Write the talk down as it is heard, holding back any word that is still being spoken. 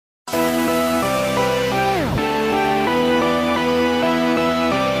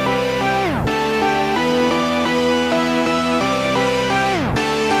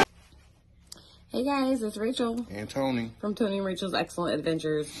guys, it's Rachel. And Tony. From Tony and Rachel's Excellent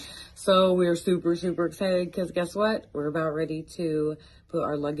Adventures. So we're super excited because guess what? We're about ready to put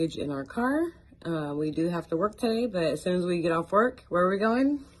our luggage in our car. We do have to work today, but as soon as we get off work, where are we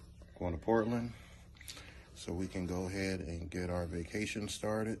going? Going to Portland. So we can go ahead and get our vacation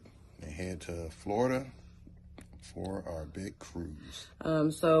started and head to Florida for our big cruise.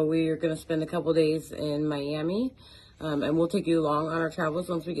 So we are going to spend a couple days in Miami. And we'll take you along on our travels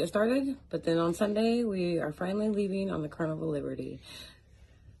once we get started. But then on Sunday, we are finally leaving on the Carnival Liberty.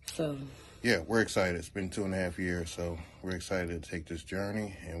 So, yeah, we're excited. It's been 2.5 years, so we're excited to take this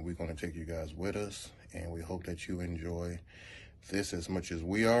journey. And we're going to take you guys with us. And we hope that you enjoy this as much as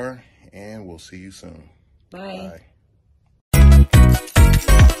we are. And we'll see you soon. Bye. Bye.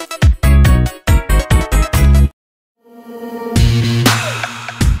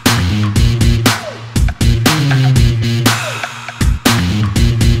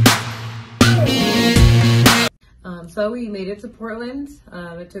 So we made it to Portland.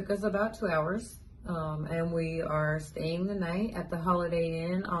 It took us about 2 hours. And we are staying the night at the Holiday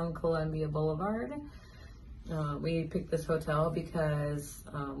Inn on Columbia Boulevard. We picked this hotel because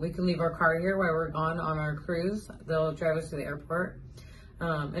we can leave our car here while we're gone on our cruise. They'll drive us to the airport.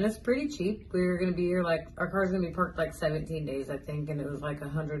 And it's pretty cheap. We're going to be here, like, our car's going to be parked like 17 days, I think. And it was like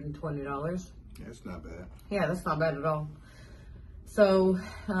 $120. Yeah, it's not bad. Yeah, that's not bad at all. So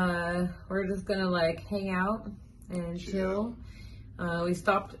we're just going to, like, hang out and chill. We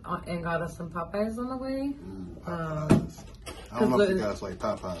stopped and got us some Popeyes on the way. Popeyes. I don't know if you guys like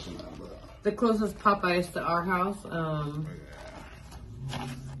Popeyes or not, but the closest Popeyes to our house. Hungry.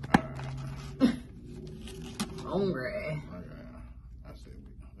 Okay. I said,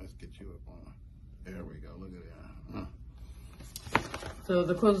 let's get you up on. There we go. Look at that. So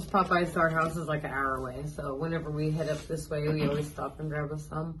the closest Popeyes to our house is like an hour away. So whenever we head up this way, we always stop and grab us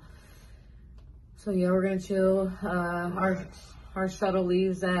some. So yeah, we're gonna chill. Our shuttle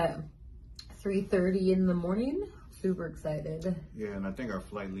leaves at 3:30 in the morning. Super excited. Yeah, and I think our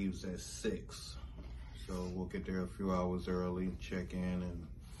flight leaves at 6. So we'll get there a few hours early, check in, and,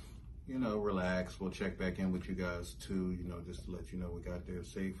 you know, relax. We'll check back in with you guys too, you know, just to let you know we got there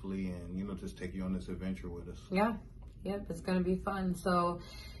safely and, you know, just take you on this adventure with us. Yeah. Yep, it's gonna be fun. So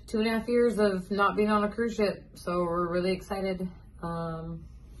 2.5 years of not being on a cruise ship. So we're really excited.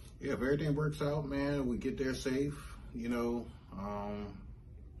 Yeah, if everything works out, man, we get there safe, you know,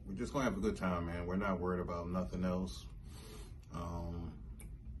 we're just gonna have a good time, man. We're not worried about nothing else.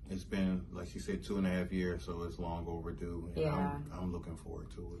 It's been, like she said, 2.5 years, so it's long overdue. And yeah. I'm looking forward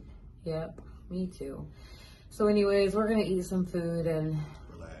to it. Yep, me too. So anyways, we're gonna eat some food and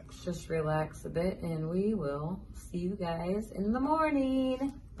just relax a bit, and we will see you guys in the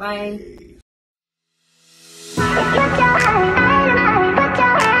morning. Bye. Hey.